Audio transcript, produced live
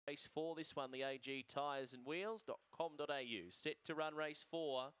Race 4, this one, the AG Tyres and Wheels.com.au. Set to run race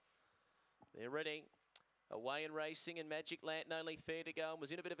 4. They're ready. Away and racing, and Magic Lantern only fair to go and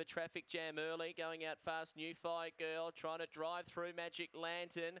was in a bit of a traffic jam early. Going out fast, New Fire Girl trying to drive through Magic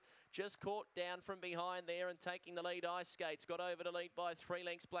Lantern. Just caught down from behind there and taking the lead. Ice Skates got over to lead by 3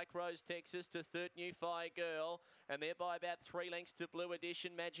 lengths. Black Rose Texas to third, New Fire Girl. And they're by about 3 lengths to Blue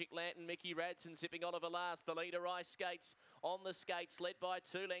Edition. Magic Lantern, Mickey Radson zipping Oliver last. The leader, Ice Skates, on the skates, led by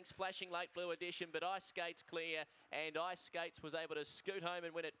 2 lengths. Flashing late, Blue Edition, but Ice Skates clear. And Ice Skates was able to scoot home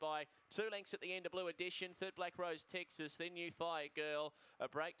and win it by 2 lengths at the end of Blue Edition. Third, Black Rose Texas, then New Fire Girl. A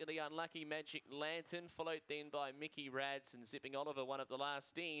break to the unlucky Magic Lantern, followed then by Mickey Rads and Zipping Oliver, one of the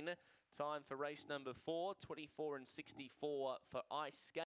last in. Time for race number 4, 24 and 64 for Ice Skate.